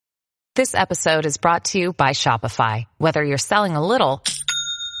This episode is brought to you by Shopify. Whether you're selling a little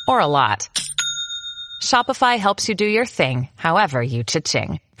or a lot, Shopify helps you do your thing, however you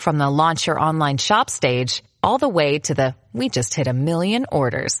cha-ching. From the launch your online shop stage, all the way to the we just hit 1 million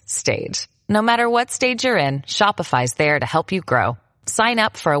orders stage. No matter what stage you're in, Shopify's there to help you grow. Sign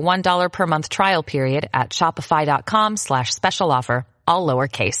up for a $1 per month trial period at shopify.com/special offer, all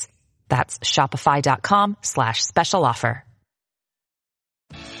lowercase. That's shopify.com/special offer.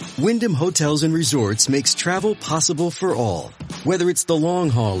 Wyndham Hotels and Resorts makes travel possible for all. Whether it's the long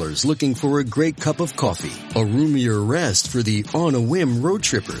haulers looking for a great cup of coffee, a roomier rest for the on-a-whim road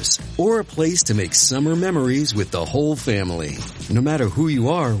trippers, or a place to make summer memories with the whole family. No matter who you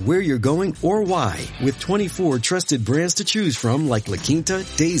are, where you're going, or why, with 24 trusted brands to choose from like La Quinta,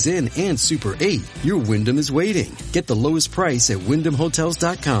 Days Inn, and Super 8, your Wyndham is waiting. Get the lowest price at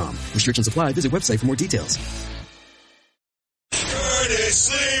WyndhamHotels.com. Restrictions apply. Visit website for more details.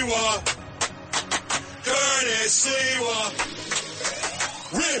 Curtis Lewa,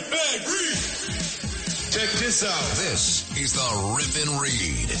 Rip and Read. Check this out. This is the Rip and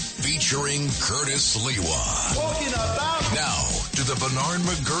Read featuring Curtis Lewa. Talking about now to the Bernard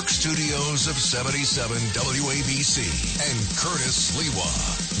McGurk studios of 77 WABC and Curtis Lewa.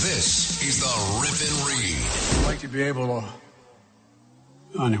 This is the Rip and Read. I'd like to be able to.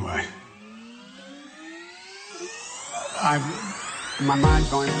 Anyway. My mind's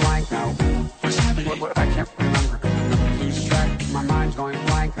going blank now. What's happening? What, I can't remember. Lose track. My mind's going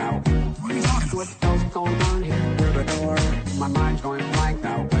blank now. What are you talking about? What the hell's going on here? Where the hell are? My mind's going blank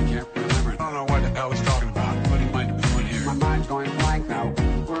now. I can't remember. I don't know what the hell he's talking about. What he might be doing here. My mind's going blank now.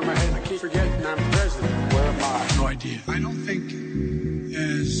 Where am I headed? I keep forgetting I'm president. Where am I? No idea. I don't think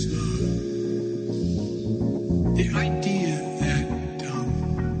as the idea that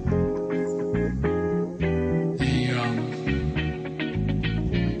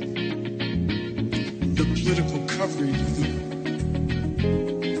the political coverage.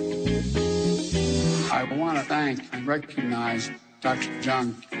 I want to thank and recognize Dr.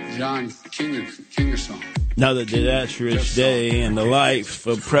 John Kingerson. Another disastrous day in the life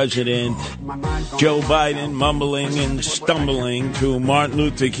of President Joe Biden, mumbling and stumbling through Martin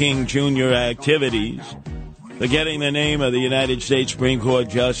Luther King Jr. activities, forgetting the name of the United States Supreme Court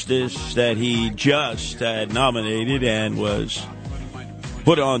Justice that he just had nominated and was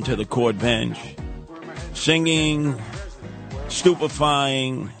put onto the court bench. Singing,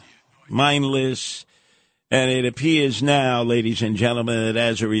 stupefying, mindless, and it appears now, ladies and gentlemen, that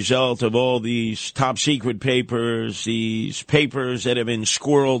as a result of all these top-secret papers, these papers that have been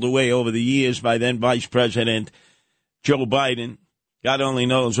squirreled away over the years by then Vice President Joe Biden, God only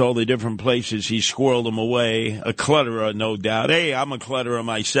knows all the different places he squirreled them away, a clutterer, no doubt. Hey, I'm a clutterer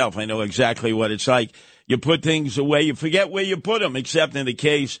myself. I know exactly what it's like. You put things away, you forget where you put them, except in the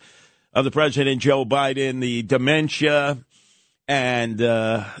case of the President Joe Biden, the dementia and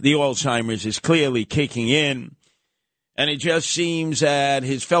the Alzheimer's is clearly kicking in. And it just seems that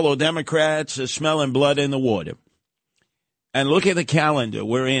his fellow Democrats are smelling blood in the water. And look at the calendar.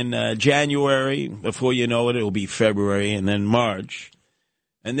 We're in January. Before you know it, it'll be February and then March.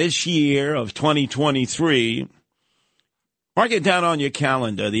 And this year of 2023, mark it down on your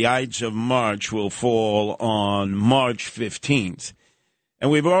calendar. The Ides of March will fall on March 15th. And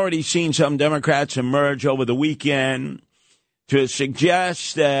we've already seen some Democrats emerge over the weekend to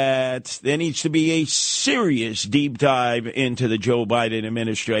suggest that there needs to be a serious deep dive into the Joe Biden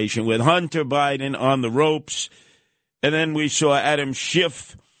administration with Hunter Biden on the ropes. And then we saw Adam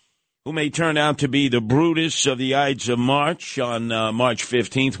Schiff, who may turn out to be the Brutus of the Ides of March on March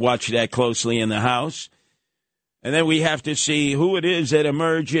 15th. Watch that closely in the House. And then we have to see who it is that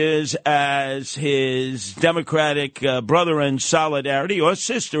emerges as his Democratic brother in solidarity or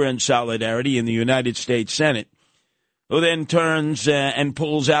sister in solidarity in the United States Senate, who then turns and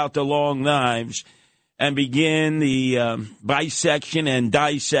pulls out the long knives and begin the bisection and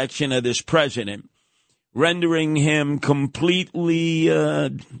dissection of this president, rendering him completely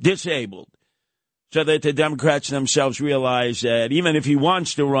disabled, so that the Democrats themselves realize that even if he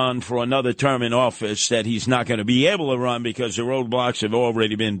wants to run for another term in office, that he's not going to be able to run because the roadblocks have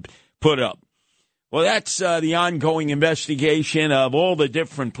already been put up. Well, that's the ongoing investigation of all the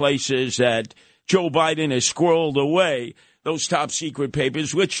different places that Joe Biden has squirreled away those top-secret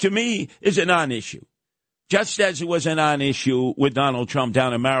papers, which to me is a non-issue. Just as it was a non-issue with Donald Trump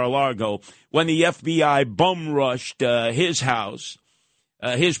down in Mar-a-Lago when the FBI bum-rushed his house,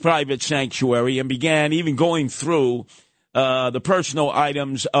 his private sanctuary, and began even going through the personal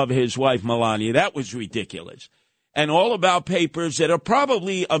items of his wife, Melania. That was ridiculous. And all about papers that are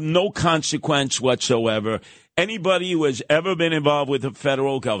probably of no consequence whatsoever, anybody who has ever been involved with the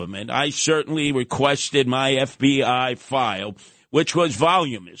federal government. I certainly requested my FBI file, which was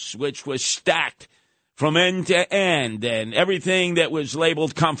voluminous, which was stacked from end to end, and everything that was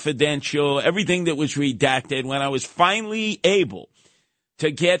labeled confidential, everything that was redacted. When I was finally able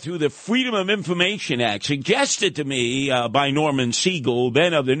to get through the Freedom of Information Act, suggested to me by Norman Siegel,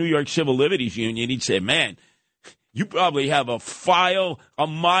 then of the New York Civil Liberties Union, he'd say, man, you probably have a file a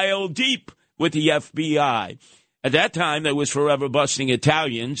mile deep with the FBI. At that time, that was Forever Busting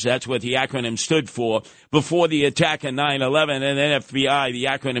Italians. That's what the acronym stood for. Before the attack on 9/11, and then FBI, the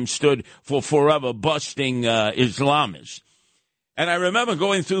acronym stood for Forever Busting Islamists. And I remember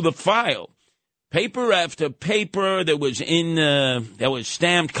going through the file, paper after paper that was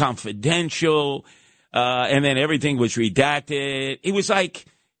stamped confidential, and then everything was redacted. It was like,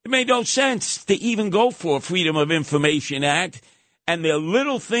 it made no sense to even go for Freedom of Information Act. And the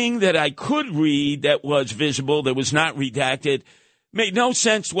little thing that I could read that was visible, that was not redacted, made no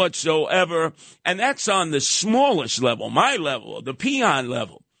sense whatsoever. And that's on the smallest level, my level, the peon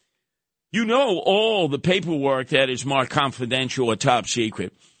level. You know all the paperwork that is marked confidential or top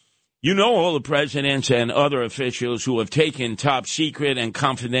secret. You know all the presidents and other officials who have taken top secret and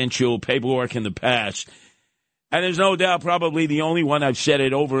confidential paperwork in the past. And there's no doubt probably the only one, I've said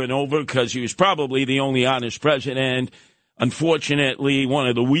it over and over, because he was probably the only honest president. Unfortunately, one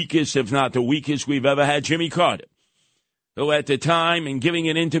of the weakest, if not the weakest we've ever had, Jimmy Carter, who at the time, in giving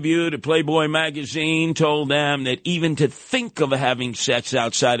an interview to Playboy magazine, told them that even to think of having sex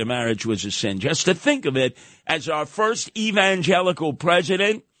outside of marriage was a sin. Just to think of it, as our first evangelical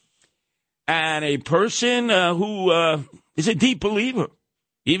president and a person who is a deep believer,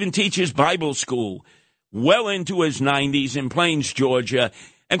 even teaches Bible school, well into his 90s in Plains, Georgia.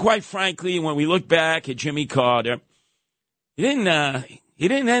 And quite frankly, when we look back at Jimmy Carter, he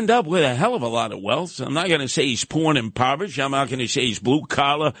didn't end up with a hell of a lot of wealth. I'm not going to say he's poor and impoverished. I'm not going to say he's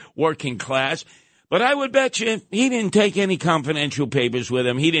blue-collar, working class. But I would bet you he didn't take any confidential papers with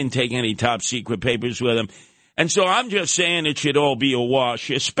him. He didn't take any top-secret papers with him. And so I'm just saying it should all be a wash,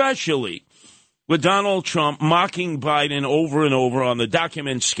 especially with Donald Trump mocking Biden over and over on the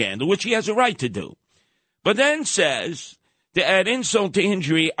document scandal, which he has a right to do. But then says, to add insult to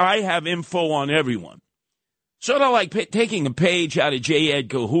injury, I have info on everyone. Sort of like taking a page out of J.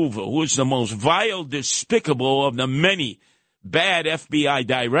 Edgar Hoover, who is the most vile, despicable of the many bad FBI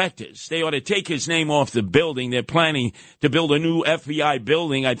directors. They ought to take his name off the building. They're planning to build a new FBI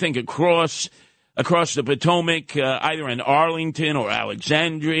building, I think, across the Potomac, either in Arlington or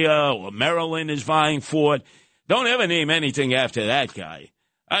Alexandria or Maryland is vying for it. Don't ever name anything after that guy.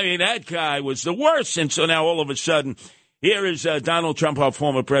 I mean, that guy was the worst. And so now all of a sudden, here is Donald Trump, our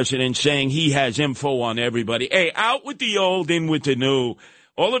former president, saying he has info on everybody. Hey, out with the old, in with the new.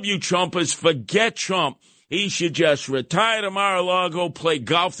 All of you Trumpers, forget Trump. He should just retire to Mar-a-Lago, play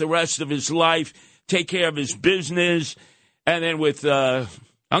golf the rest of his life, take care of his business. And then with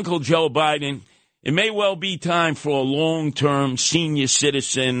Uncle Joe Biden, it may well be time for a long-term senior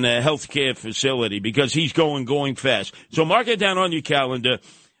citizen health care facility, because he's going fast. So mark it down on your calendar.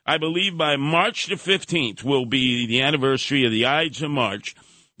 I believe by March the 15th will be the anniversary of the Ides of March,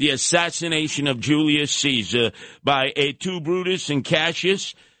 the assassination of Julius Caesar by a two Brutus and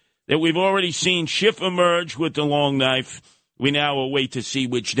Cassius that we've already seen Schiff emerge with the long knife. We now await to see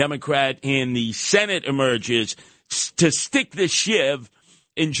which Democrat in the Senate emerges to stick the shiv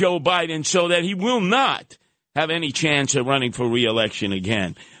in Joe Biden so that he will not have any chance of running for re-election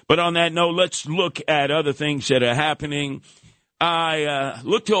again. But on that note, let's look at other things that are happening. I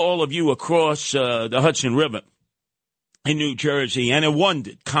look to all of you across the Hudson River in New Jersey and have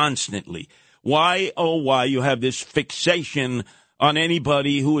wondered constantly why you have this fixation on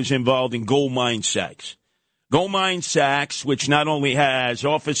anybody who is involved in Goldmine Sachs. Goldmine Sachs, which not only has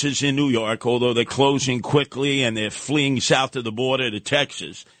offices in New York, although they're closing quickly and they're fleeing south of the border to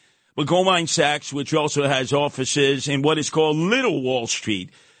Texas, but Goldmine Sachs, which also has offices in what is called Little Wall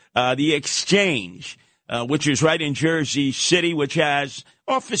Street, the Exchange, which is right in Jersey City, which has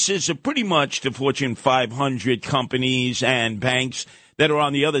offices of pretty much the Fortune 500 companies and banks that are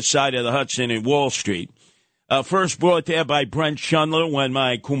on the other side of the Hudson and Wall Street. First brought there by Brent Schundler when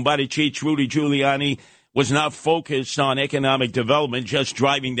my Kumbari Cheech Rudy Giuliani was not focused on economic development, just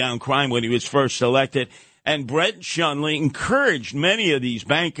driving down crime when he was first elected. And Brent Schundler encouraged many of these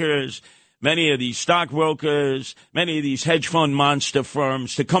bankers, many of these stockbrokers, many of these hedge fund monster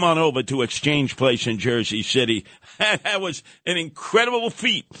firms to come on over to Exchange Place in Jersey City. That was an incredible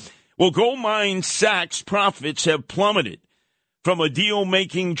feat. Well, Goldmine Sachs profits have plummeted from a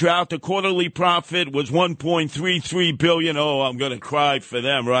deal-making drought. The quarterly profit was $1.33 billion. Oh, I'm going to cry for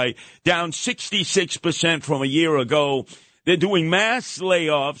them, right? Down 66% from a year ago. They're doing mass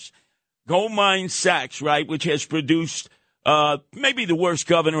layoffs. Goldman Sachs, right, which has produced maybe the worst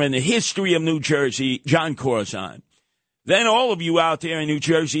governor in the history of New Jersey, John Corzine. Then all of you out there in New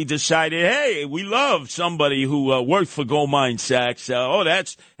Jersey decided, hey, we love somebody who worked for Goldman Sachs.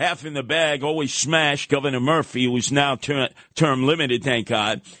 That's half in the bag, always smash Governor Murphy, who's now term limited, thank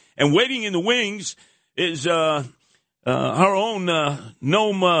God. And waiting in the wings is her own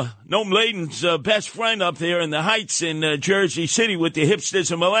Noam Layden's best friend up there in the Heights in Jersey City with the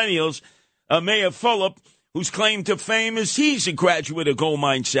hipsters and millennials, Mayor Fulop, whose claim to fame is he's a graduate of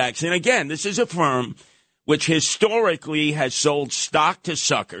Goldman Sachs. And again, this is a firm which historically has sold stock to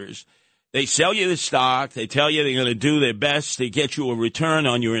suckers. They sell you the stock. They tell you they're going to do their best to get you a return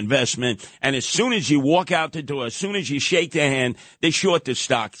on your investment. And as soon as you walk out the door, as soon as you shake their hand, they short the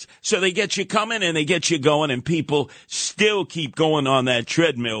stocks. So they get you coming and they get you going, and people still keep going on that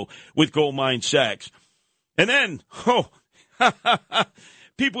treadmill with Goldman Sachs. And then,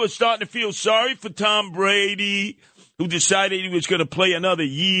 people are starting to feel sorry for Tom Brady, who decided he was going to play another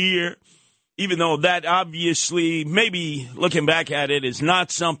year. Even though that obviously, maybe looking back at it, is not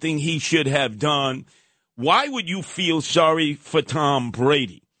something he should have done. Why would you feel sorry for Tom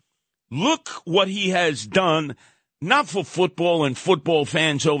Brady? Look what he has done, not for football and football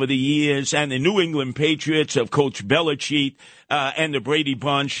fans over the years and the New England Patriots of Coach Belichick and the Brady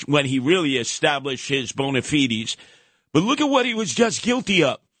Bunch when he really established his bona fides. But look at what he was just guilty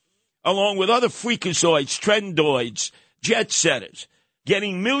of, along with other freakazoids, trendoids, jet setters.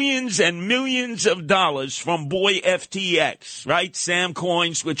 Getting millions and millions of dollars from boy FTX, right? Sam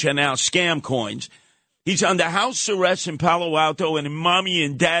coins, which are now scam coins. He's under house arrest in Palo Alto and in mommy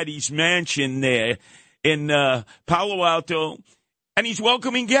and daddy's mansion there in Palo Alto. And he's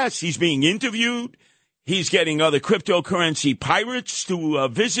welcoming guests. He's being interviewed. He's getting other cryptocurrency pirates to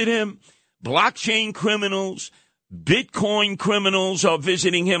visit him. Blockchain criminals, Bitcoin criminals are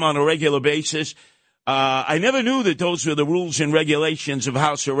visiting him on a regular basis. I never knew that those were the rules and regulations of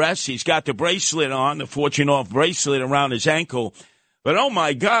house arrest. He's got the bracelet on, the Fortune-off bracelet around his ankle. But, oh,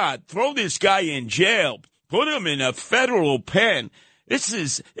 my God, throw this guy in jail. Put him in a federal pen. This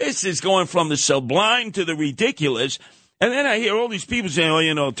is going from the sublime to the ridiculous. And then I hear all these people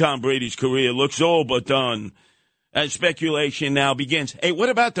saying, Tom Brady's career looks all but done. As speculation now begins. Hey, what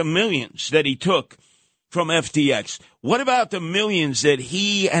about the millions that he took from FTX? What about the millions that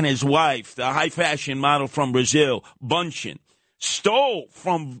he and his wife, the high fashion model from Brazil, Bunchen, stole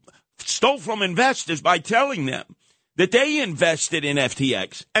from investors by telling them that they invested in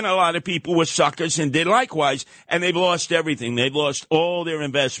FTX? And a lot of people were suckers and did likewise, and they've lost everything. They've lost all their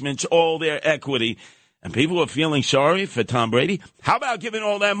investments, all their equity, and people are feeling sorry for Tom Brady. How about giving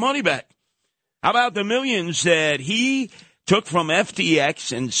all that money back? How about the millions that he took from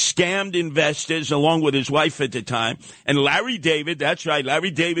FTX and scammed investors along with his wife at the time? And Larry David, that's right, Larry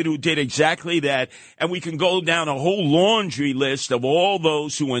David, who did exactly that. And we can go down a whole laundry list of all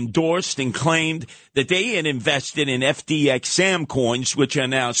those who endorsed and claimed that they had invested in FTX Sam coins, which are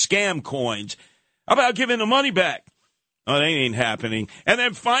now scam coins. How about giving the money back? Oh, that ain't happening. And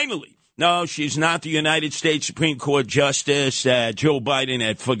then finally, no, she's not the United States Supreme Court Justice that Joe Biden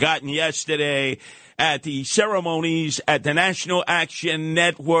had forgotten yesterday at the ceremonies at the National Action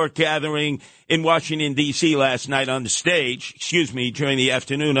Network gathering in Washington, D.C. last night on the stage, during the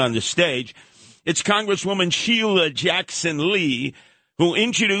afternoon on the stage. It's Congresswoman Sheila Jackson Lee who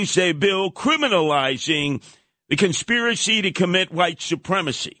introduced a bill criminalizing the conspiracy to commit white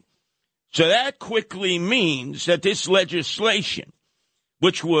supremacy. So that quickly means that this legislation,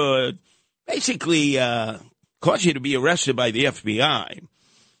 which would basically cause you to be arrested by the FBI,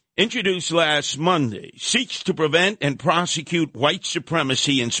 introduced last Monday, seeks to prevent and prosecute white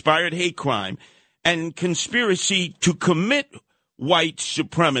supremacy-inspired hate crime and conspiracy to commit white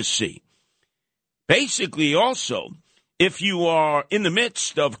supremacy. Basically, also, if you are in the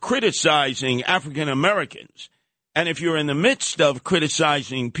midst of criticizing African Americans, and if you're in the midst of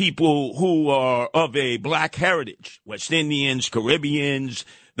criticizing people who are of a black heritage, West Indians, Caribbeans,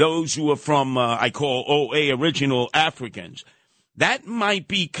 those who are from, I call OA, original Africans, that might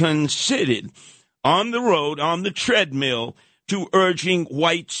be considered on the road, on the treadmill, to urging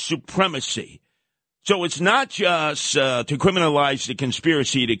white supremacy. So it's not just to criminalize the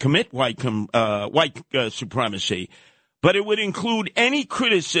conspiracy to commit white supremacy, but it would include any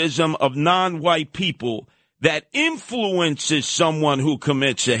criticism of non-white people that influences someone who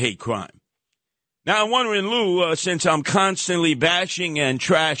commits a hate crime. Now, I'm wondering, Lou, since I'm constantly bashing and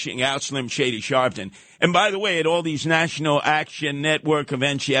trashing out Slim Shady Sharpton, and by the way, at all these National Action Network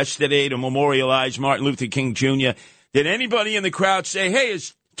events yesterday to memorialize Martin Luther King Jr., did anybody in the crowd say, hey,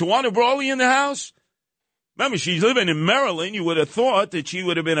 is Tawana Brawley in the house? Remember, she's living in Maryland. You would have thought that she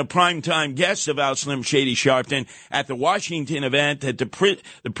would have been a primetime guest about Slim Shady Sharpton at the Washington event that the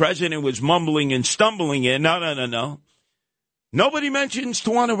president was mumbling and stumbling in. No. Nobody mentions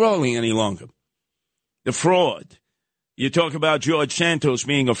Tawana Brawley any longer. The fraud. You talk about George Santos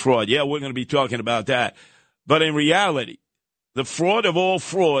being a fraud. Yeah, we're going to be talking about that. But in reality, the fraud of all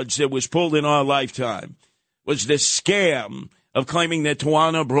frauds that was pulled in our lifetime was the scam of claiming that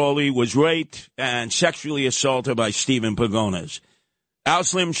Tawana Brawley was raped and sexually assaulted by Stephen Pagones. Al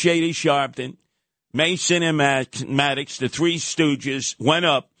Slim Shady Sharpton, Mason and Maddox, the three stooges, went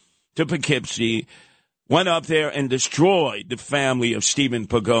up to Poughkeepsie, went up there and destroyed the family of Stephen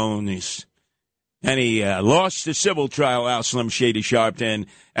Pagones. And he lost the civil trial, Al Slim Shady Sharpton,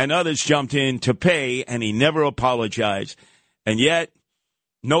 and others jumped in to pay, and he never apologized. And yet,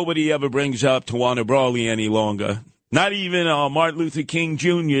 nobody ever brings up Tawana Brawley any longer. Not even on Martin Luther King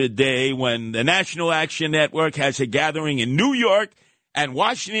Jr. Day, when the National Action Network has a gathering in New York and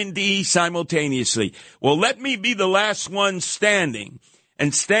Washington, D.C. simultaneously. Well, let me be the last one standing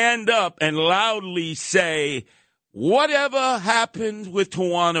and stand up and loudly say, whatever happened with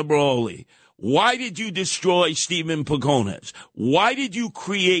Tawana Brawley? Why did you destroy Stephen Pagones? Why did you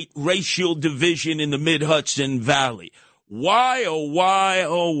create racial division in the Mid-Hudson Valley? Why, oh, why,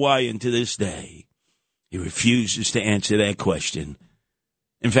 oh, why? And to this day, he refuses to answer that question.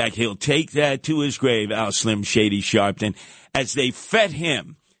 In fact, he'll take that to his grave, Al Slim Shady Sharpton, as they fet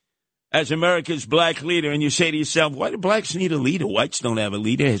him as America's black leader. And you say to yourself, why do blacks need a leader? Whites don't have a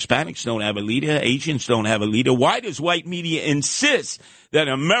leader. Hispanics don't have a leader. Asians don't have a leader. Why does white media insist that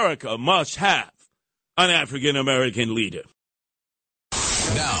America must have an African-American leader?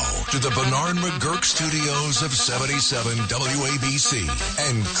 Now, to the Bernard McGurk studios of 77 WABC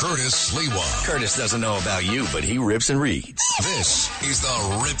and Curtis Lewa. Curtis doesn't know about you, but he rips and reads. This is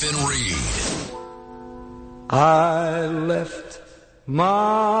the Rip and Read. I left my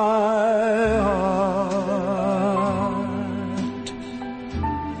heart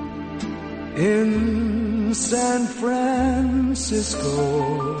in San Francisco.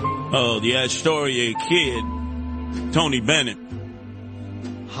 Oh, the Astoria Kid, Tony Bennett.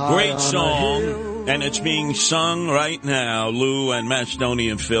 Great song, and it's being sung right now, Lou and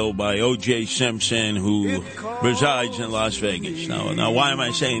Macedonian Phil, by O.J. Simpson, who resides in Las Vegas. Now, why am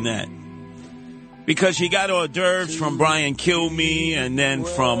I saying that? Because he got hors d'oeuvres from Brian Kilmeade and then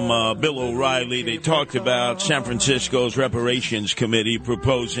from Bill O'Reilly. They talked about San Francisco's Reparations Committee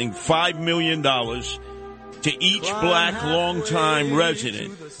proposing $5 million to each black longtime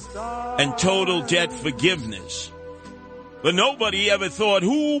resident and total debt forgiveness. But nobody ever thought,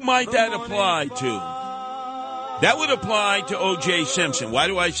 who might that apply to? That would apply to O.J. Simpson. Why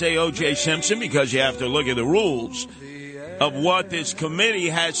do I say O.J. Simpson? Because you have to look at the rules of what this committee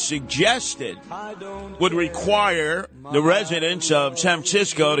has suggested would require the residents of San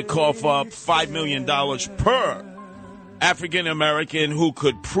Francisco to cough up $5 million per African-American who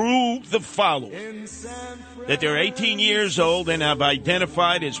could prove the following: that they're 18 years old and have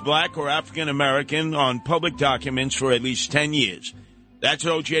identified as black or African-American on public documents for at least 10 years. That's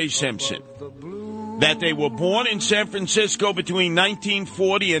O.J. Simpson. That they were born in San Francisco between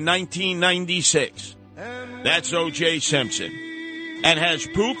 1940 and 1996. That's O.J. Simpson. And has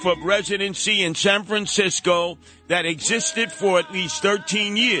proof of residency in San Francisco that existed for at least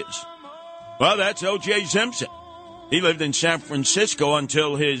 13 years. Well, that's O.J. Simpson. He lived in San Francisco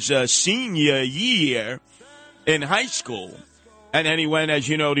until his senior year in high school. And then he went, as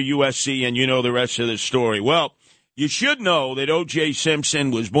you know, to USC, and you know the rest of the story. Well, you should know that O.J.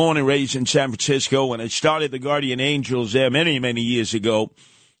 Simpson was born and raised in San Francisco. When I started the Guardian Angels there many, many years ago,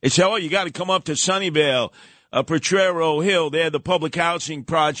 they said, oh, you got to come up to Sunnyvale, Potrero Hill. They're the public housing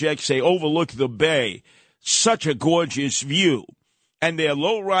projects. They overlook the bay. Such a gorgeous view. And they're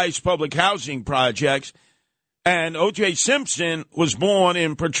low-rise public housing projects. And O.J. Simpson was born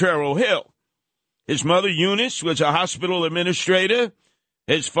in Potrero Hill. His mother, Eunice, was a hospital administrator.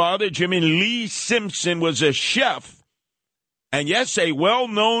 His father, Jimmy Lee Simpson, was a chef. And yes, a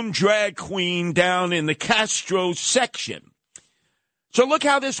well-known drag queen down in the Castro section. So look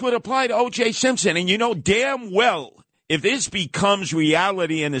how this would apply to O.J. Simpson. And you know damn well, if this becomes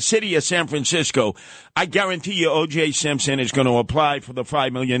reality in the city of San Francisco, I guarantee you O.J. Simpson is going to apply for the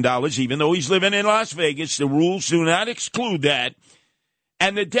 $5 million, even though he's living in Las Vegas. The rules do not exclude that.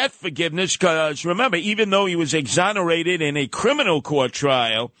 And the debt forgiveness, because remember, even though he was exonerated in a criminal court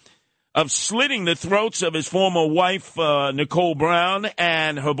trial of slitting the throats of his former wife, Nicole Brown,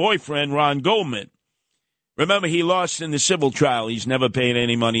 and her boyfriend, Ron Goldman. Remember, he lost in the civil trial. He's never paid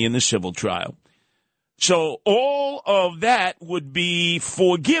any money in the civil trial. So all of that would be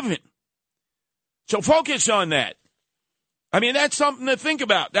forgiven. So focus on that. I mean, that's something to think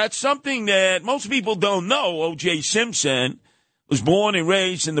about. That's something that most people don't know. O.J. Simpson was born and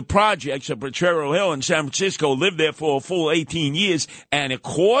raised in the projects of Potrero Hill in San Francisco, lived there for a full 18 years, and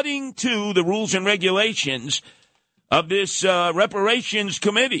according to the rules and regulations of this reparations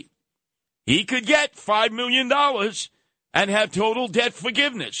committee, he could get $5 million and have total debt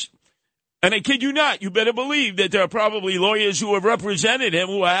forgiveness. And I kid you not, you better believe that there are probably lawyers who have represented him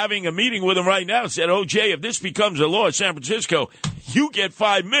who are having a meeting with him right now, said, OJ, if this becomes a law in San Francisco, you get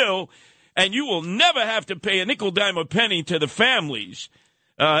 $5 million, and you will never have to pay a nickel, dime, or penny to the families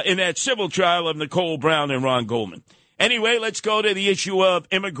in that civil trial of Nicole Brown and Ron Goldman. Anyway, let's go to the issue of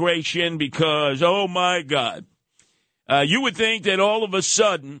immigration because, oh, my God, you would think that all of a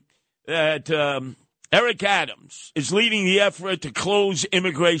sudden that Eric Adams is leading the effort to close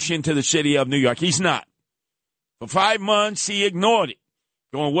immigration to the city of New York. He's not. For 5 months, he ignored it,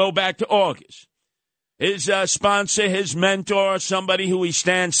 going well back to August. His sponsor, his mentor, somebody who he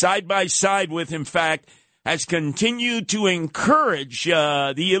stands side by side with, in fact, has continued to encourage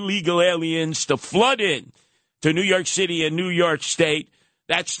the illegal aliens to flood in to New York City and New York State.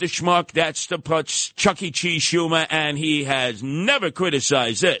 That's the schmuck, that's the putz, Chuck E. Cheese Schumer, and he has never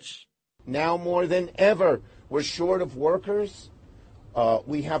criticized this. Now more than ever, we're short of workers.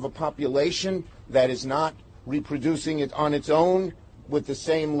 We have a population that is not reproducing it on its own with the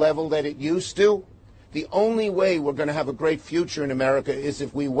same level that it used to. The only way we're going to have a great future in America is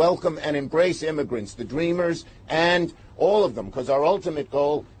if we welcome and embrace immigrants, the dreamers, and all of them, because our ultimate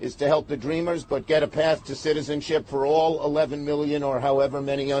goal is to help the dreamers, but get a path to citizenship for all 11 million or however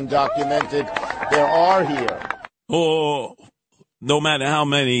many undocumented there are here. Oh, no matter how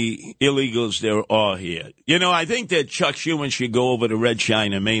many illegals there are here. You know, I think that Chuck Schumer should go over to Red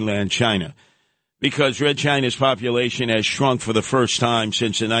China, mainland China, because Red China's population has shrunk for the first time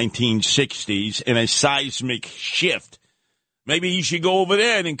since the 1960s in a seismic shift. Maybe you should go over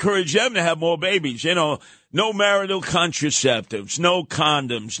there and encourage them to have more babies. You know, no marital contraceptives, no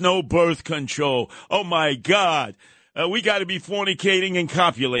condoms, no birth control. Oh, my God. We got to be fornicating and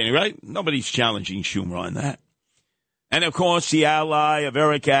copulating, right? Nobody's challenging Schumer on that. And, of course, the ally of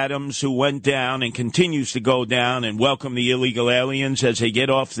Eric Adams, who went down and continues to go down and welcome the illegal aliens as they get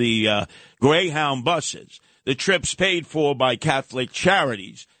off the Greyhound buses, the trips paid for by Catholic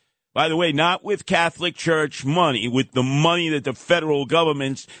charities. By the way, not with Catholic Church money, with the money that the federal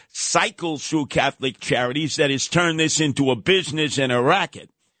government cycles through Catholic charities that has turned this into a business and a racket.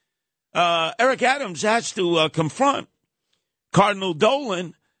 Eric Adams has to confront Cardinal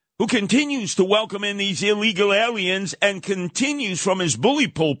Dolan, who continues to welcome in these illegal aliens and continues from his bully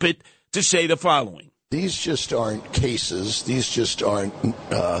pulpit to say the following. These just aren't cases. These just aren't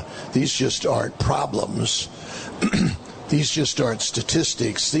problems. These just aren't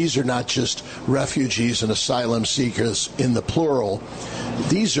statistics. These are not just refugees and asylum seekers in the plural.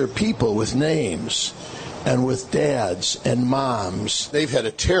 These are people with names and with dads and moms. They've had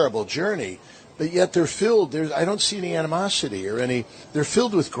a terrible journey. But yet they're filled, I don't see any animosity or they're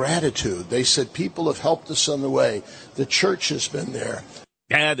filled with gratitude. They said people have helped us on the way. The church has been there.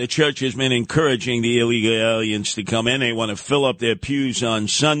 Yeah, the church has been encouraging the illegal aliens to come in. They want to fill up their pews on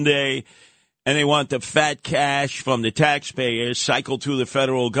Sunday, and they want the fat cash from the taxpayers cycled through the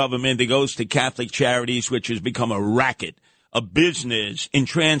federal government. It goes to Catholic charities, which has become a racket, a business in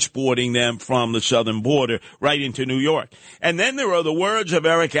transporting them from the southern border right into New York. And then there are the words of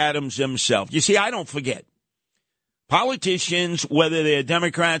Eric Adams himself. You see, I don't forget. Politicians, whether they're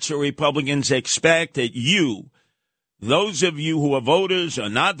Democrats or Republicans, expect that you, those of you who are voters or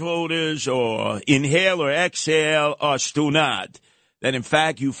not voters or inhale or exhale or stunad, that in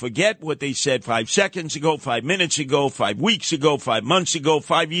fact you forget what they said 5 seconds ago, 5 minutes ago, 5 weeks ago, 5 months ago,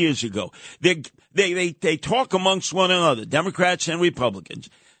 5 years ago. They talk amongst one another, Democrats and Republicans,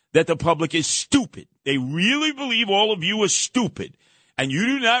 that the public is stupid. They really believe all of you are stupid. And you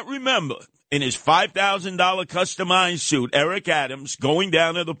do not remember in his $5,000 customized suit, Eric Adams going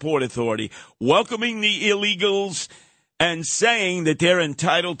down to the Port Authority, welcoming the illegals and saying that they're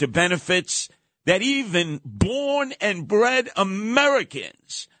entitled to benefits that even born and bred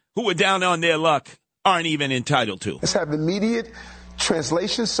Americans who are down on their luck aren't even entitled to. Let's have immediate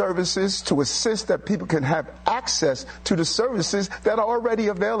translation services to assist that people can have access to the services that are already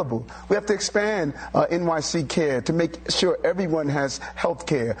available. We have to expand NYC Care to make sure everyone has health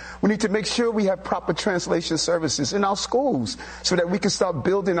care. We need to make sure we have proper translation services in our schools so that we can start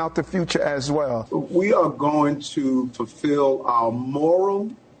building out the future as well. We are going to fulfill our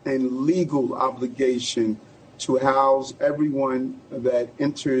moral and legal obligation to house everyone that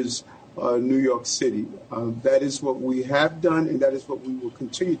enters New York City. That is what we have done, and that is what we will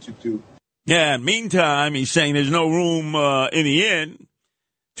continue to do. Yeah, meantime, he's saying there's no room in the inn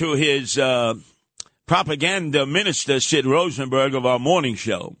to his propaganda minister, Sid Rosenberg, of our morning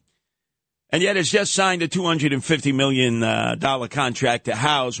show. And yet has just signed a $250 million contract to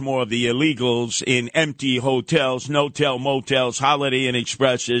house more of the illegals in empty hotels, no-tell motels, Holiday Inn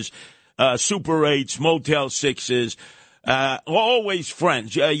Expresses, Super 8s, Motel 6s, always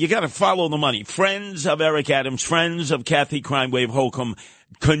friends. You got to follow the money. Friends of Eric Adams, friends of Kathy Crime Wave Holcomb,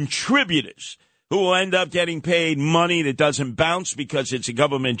 contributors who will end up getting paid money that doesn't bounce because it's a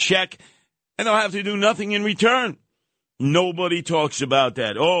government check, and they'll have to do nothing in return. Nobody talks about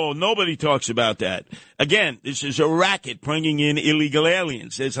that. Oh, nobody talks about that. Again, this is a racket bringing in illegal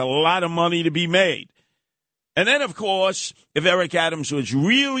aliens. There's a lot of money to be made. And then, of course, if Eric Adams was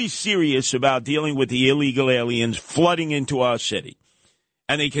really serious about dealing with the illegal aliens flooding into our city,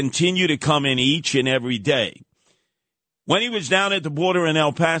 and they continue to come in each and every day, when he was down at the border in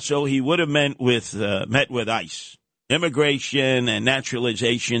El Paso, he would have met with ICE, Immigration and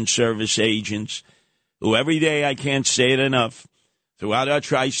Naturalization Service agents, who every day, I can't say it enough, throughout our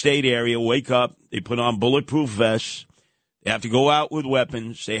tri-state area, wake up, they put on bulletproof vests, they have to go out with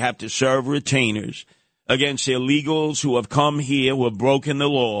weapons, they have to serve retainers against illegals who have come here, who have broken the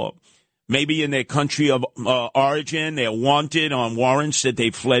law, maybe in their country of origin, they're wanted on warrants that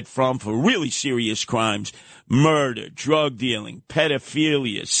they fled from for really serious crimes, murder, drug dealing,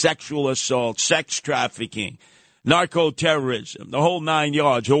 pedophilia, sexual assault, sex trafficking, narco-terrorism, the whole 9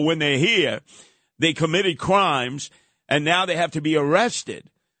 yards, or when they're here, they committed crimes, and now they have to be arrested.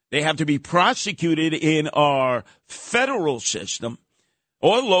 They have to be prosecuted in our federal system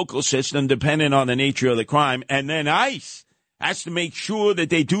or local system, depending on the nature of the crime. And then ICE has to make sure that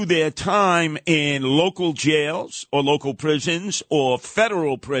they do their time in local jails or local prisons or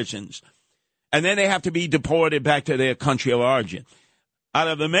federal prisons. And then they have to be deported back to their country of origin. Out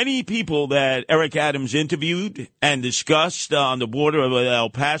of the many people that Eric Adams interviewed and discussed on the border of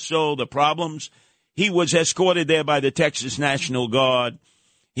El Paso, the problems, he was escorted there by the Texas National Guard.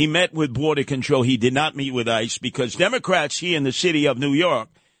 He met with Border Control. He did not meet with ICE because Democrats here in the city of New York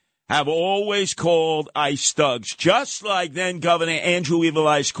have always called ICE thugs, just like then Governor Andrew Evil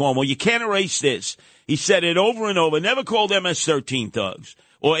Eyes Cuomo. You can't erase this. He said it over and over, never called MS-13 thugs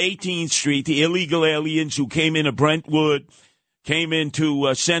or 18th Street, the illegal aliens who came into Brentwood, came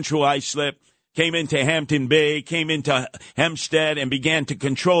into Central Islip, came into Hampton Bay, came into Hempstead, and began to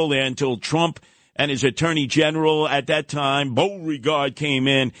control there until Trump and his attorney general at that time, Beauregard, came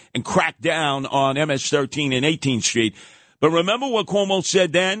in and cracked down on MS-13 and 18th Street. But remember what Cuomo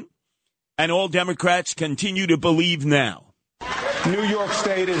said then? And all Democrats continue to believe now. New York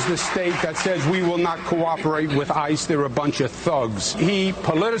State is the state that says we will not cooperate with ICE. They're a bunch of thugs. He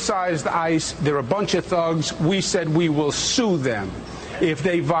politicized ICE. They're a bunch of thugs. We said we will sue them if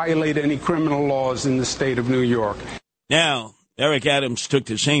they violate any criminal laws in the state of New York. Now, Eric Adams took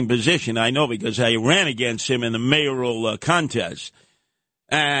the same position, I know, because I ran against him in the mayoral contest,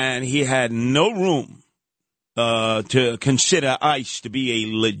 and he had no room to consider ICE to be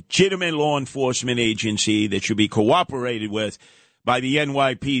a legitimate law enforcement agency that should be cooperated with by the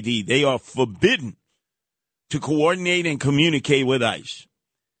NYPD. They are forbidden to coordinate and communicate with ICE.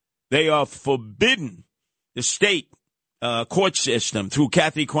 They are forbidden, the state court system, through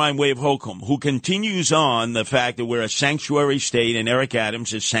Kathy Crime Wave Holcomb, who continues on the fact that we're a sanctuary state and Eric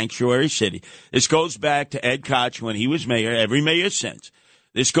Adams is sanctuary city. This goes back to Ed Koch when he was mayor, every mayor since.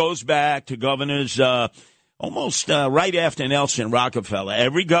 This goes back to governors almost right after Nelson Rockefeller.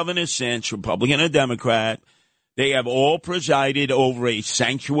 Every governor since, Republican or Democrat, they have all presided over a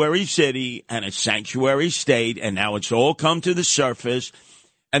sanctuary city and a sanctuary state, and now it's all come to the surface.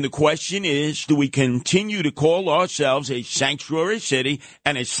 And the question is, do we continue to call ourselves a sanctuary city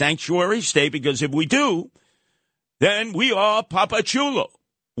and a sanctuary state? Because if we do, then we are Papa Chulo.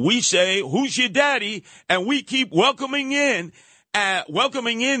 We say, who's your daddy? And we keep welcoming in the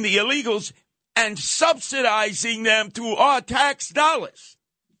illegals and subsidizing them through our tax dollars.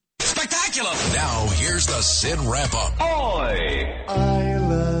 Spectacular! Now, here's the Sid wrap-up. Oi! I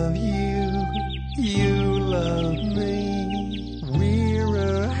love you. You love me. We're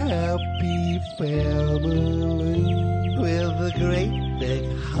a happy family with a great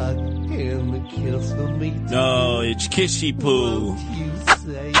kissy poo.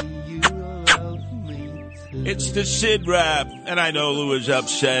 It's the Sid rap, and I know Lou is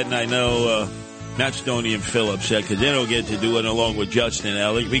upset, and I know not Stoney and Phil upset because they don't get to do it along with Justin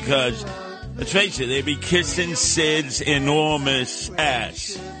Ellick because, let's face it, they be kissing Sid's enormous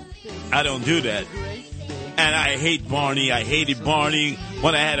ass. I don't do that. And I hate Barney. I hated Barney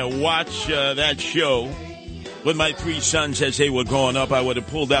when I had to watch that show with my three sons as they were growing up. I would have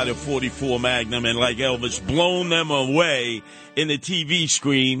pulled out a .44 Magnum and, like Elvis, blown them away in the TV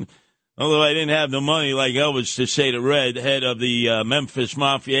screen. Although I didn't have the money like Elvis to say to Red, head of the Memphis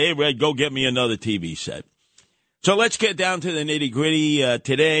Mafia, hey, Red, go get me another TV set. So let's get down to the nitty-gritty.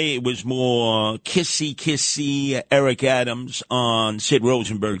 Today it was more kissy Eric Adams on Sid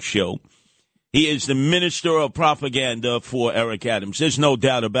Rosenberg's show. He is the minister of propaganda for Eric Adams. There's no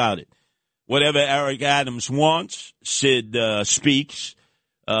doubt about it. Whatever Eric Adams wants, Sid speaks.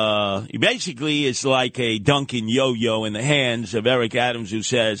 He basically is like a Dunkin' yo-yo in the hands of Eric Adams who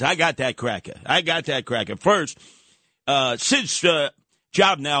says, I got that cracker. I got that cracker. First, Sid's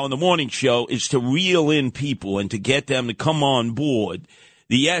job now on the morning show is to reel in people and to get them to come on board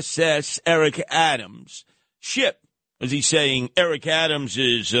the SS Eric Adams ship. As he's saying, Eric Adams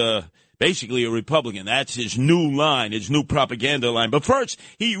is basically a Republican. That's his new line, his new propaganda line. But first,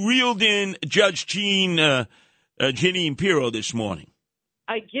 he reeled in Judge Jeanine Pirro this morning.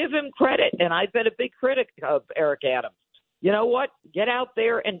 I give him credit, and I've been a big critic of Eric Adams. You know what? Get out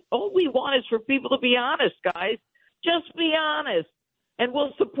there, and all we want is for people to be honest, guys. Just be honest, and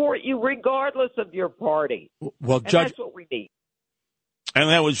we'll support you regardless of your party. Well, and Judge, that's what we need. And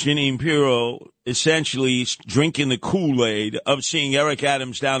that was Jeanine Pirro essentially drinking the Kool-Aid of seeing Eric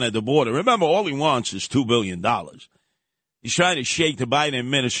Adams down at the border. Remember, all he wants is $2 billion. He's trying to shake the Biden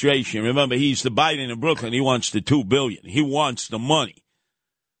administration. Remember, he's the Biden in Brooklyn. He wants the $2 billion. He wants the money.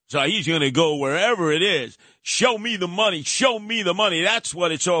 So he's going to go wherever it is. Show me the money. Show me the money. That's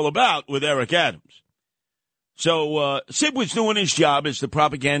what it's all about with Eric Adams. So Sid was doing his job as the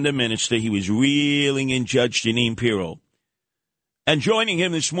propaganda minister. He was reeling in Judge Jeanine Pirro. And joining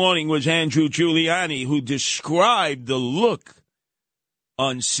him this morning was Andrew Giuliani, who described the look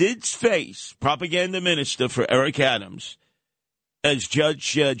on Sid's face, propaganda minister for Eric Adams, as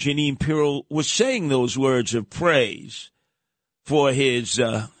Judge Jeanine Pirro was saying those words of praise for his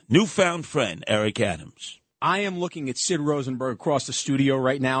newfound friend, Eric Adams. I am looking at Sid Rosenberg across the studio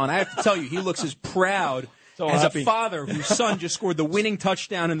right now, and I have to tell you, he looks as proud as a father whose son just scored the winning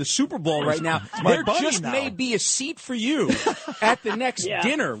touchdown in the Super Bowl right now. There just may be a seat for you at the next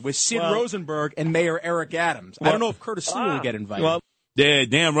dinner with Sid Rosenberg and Mayor Eric Adams. I don't know if Curtis Lee will get invited. Well, yeah,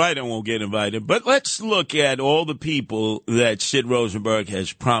 damn right I won't get invited. But let's look at all the people that Sid Rosenberg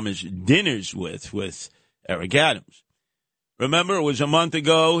has promised dinners with Eric Adams. Remember, it was a month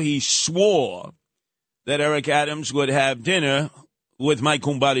ago he swore that Eric Adams would have dinner with Mike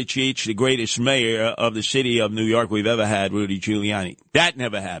Kumbaricic, the greatest mayor of the city of New York we've ever had, Rudy Giuliani. That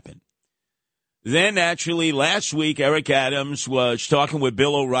never happened. Then, actually, last week, Eric Adams was talking with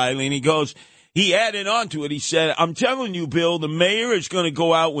Bill O'Reilly, and he added on to it. He said, I'm telling you, Bill, the mayor is going to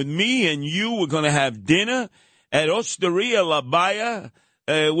go out with me and you. We're going to have dinner at Osteria La Baia,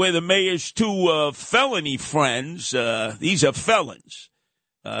 where the mayor's two felony friends, these are felons,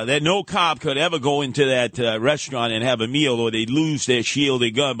 that no cop could ever go into that restaurant and have a meal or they'd lose their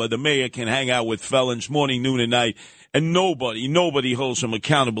shielded gun, but the mayor can hang out with felons morning, noon, and night, and nobody holds them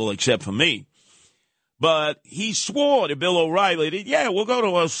accountable except for me. But he swore to Bill O'Reilly that, we'll go to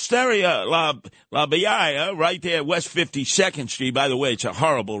Osteria La Baia, right there at West 52nd Street. By the way, it's a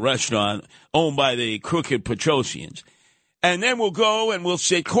horrible restaurant owned by the crooked Petrosians. And then we'll go and we'll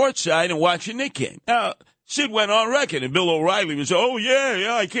sit courtside and watch a Knicks game. Now, Sid went on record, and Bill O'Reilly was,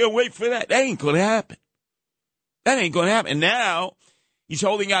 I can't wait for that. That ain't going to happen. That ain't going to happen. And now he's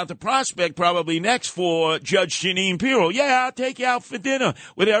holding out the prospect probably next for Judge Jeanine Pirro. Yeah, I'll take you out for dinner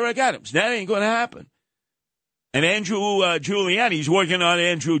with Eric Adams. That ain't going to happen. And Andrew Giuliani, he's working on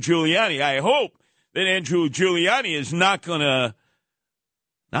Andrew Giuliani. I hope that Andrew Giuliani is not going to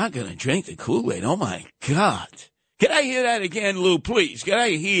drink the Kool-Aid. Oh, my God. Can I hear that again, Lou, please? Can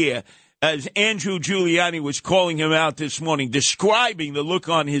I hear, as Andrew Giuliani was calling him out this morning, describing the look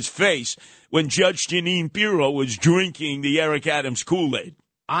on his face when Judge Jeanine Pirro was drinking the Eric Adams Kool-Aid?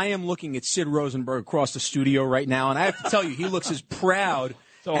 I am looking at Sid Rosenberg across the studio right now, and I have to tell you, he looks as proud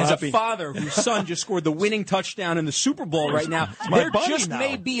as a father whose son just scored the winning touchdown in the Super Bowl right now. There just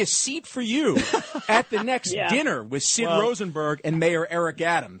may be a seat for you at the next dinner with Sid Rosenberg and Mayor Eric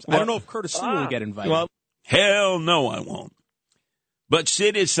Adams. I don't know if Curtis Lee will get invited. Hell no, I won't. But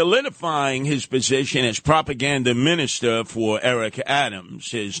Sid is solidifying his position as propaganda minister for Eric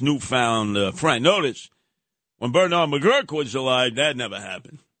Adams, his newfound friend. Notice, When Bernard McGurk was alive, that never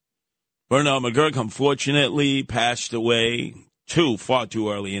happened. Bernard McGurk, unfortunately, passed away far too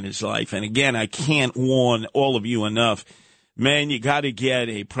early in his life. And again, I can't warn all of you enough. Man, you got to get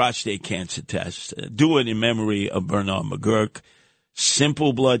a prostate cancer test. Do it in memory of Bernard McGurk.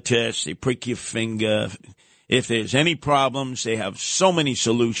 Simple blood test. They prick your finger. If there's any problems, they have so many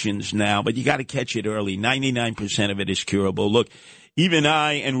solutions now, but you got to catch it early. 99% of it is curable. Look, even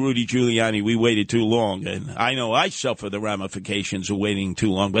I and Rudy Giuliani, we waited too long. And I know I suffer the ramifications of waiting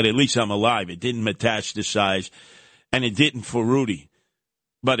too long, but at least I'm alive. It didn't metastasize, and it didn't for Rudy,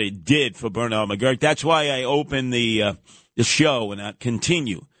 but it did for Bernard McGurk. That's why I opened the show, and I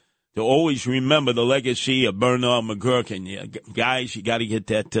continue to always remember the legacy of Bernard McGurk. And guys, you got to get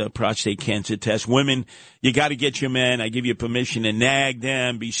that prostate cancer test. Women, you got to get your men. I give you permission to nag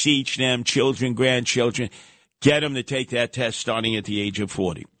them, beseech them, children, grandchildren. Get them to take that test starting at the age of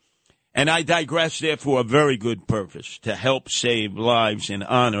 40. And I digress there for a very good purpose, to help save lives in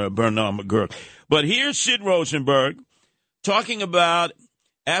honor of Bernard McGurk. But here's Sid Rosenberg talking about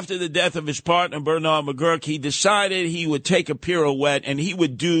after the death of his partner, Bernard McGurk, he decided he would take a pirouette and he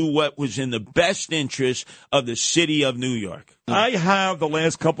would do what was in the best interest of the city of New York. I have the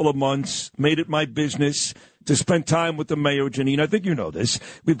last couple of months made it my business to spend time with the mayor, Janine. I think you know this.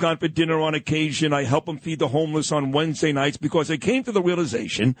 We've gone for dinner on occasion. I help him feed the homeless on Wednesday nights because I came to the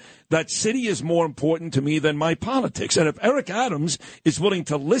realization that city is more important to me than my politics. And if Eric Adams is willing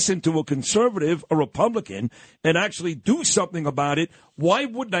to listen to a conservative, a Republican, and actually do something about it, why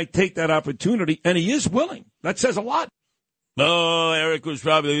wouldn't I take that opportunity? And he is willing. That says a lot. Oh, Eric was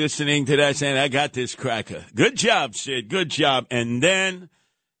probably listening to that saying, I got this cracker. Good job, Sid. Good job. And then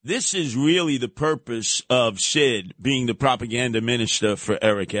this is really the purpose of Sid being the propaganda minister for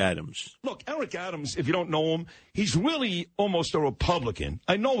Eric Adams. Look, Eric Adams, if you don't know him, he's really almost a Republican.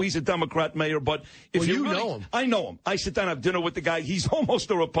 I know he's a Democrat mayor, but if you really know him. I know him. I sit down and have dinner with the guy. He's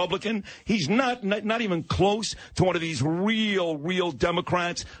almost a Republican. He's not even close to one of these real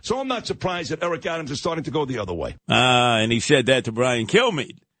Democrats. So I'm not surprised that Eric Adams is starting to go the other way. And he said that to Brian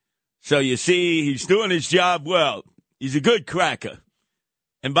Kilmeade. So you see, he's doing his job well. He's a good cracker.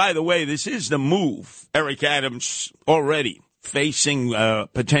 And by the way, this is the move. Eric Adams already facing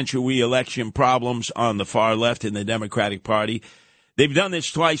potential re-election problems on the far left in the Democratic Party. They've done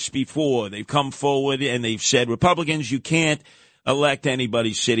this twice before. They've come forward and they've said, Republicans, you can't elect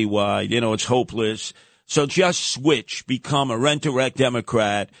anybody citywide. You know, it's hopeless. So just switch, become a rent-a-wreck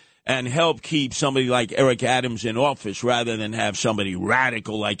Democrat and help keep somebody like Eric Adams in office rather than have somebody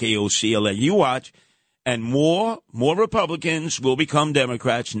radical like AOC elect. You watch. And more Republicans will become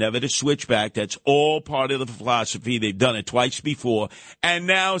Democrats, never to switch back. That's all part of the philosophy. They've done it twice before. And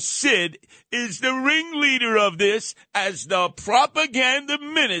now Sid is the ringleader of this as the propaganda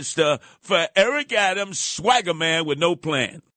minister for Eric Adams, swagger man with no plan.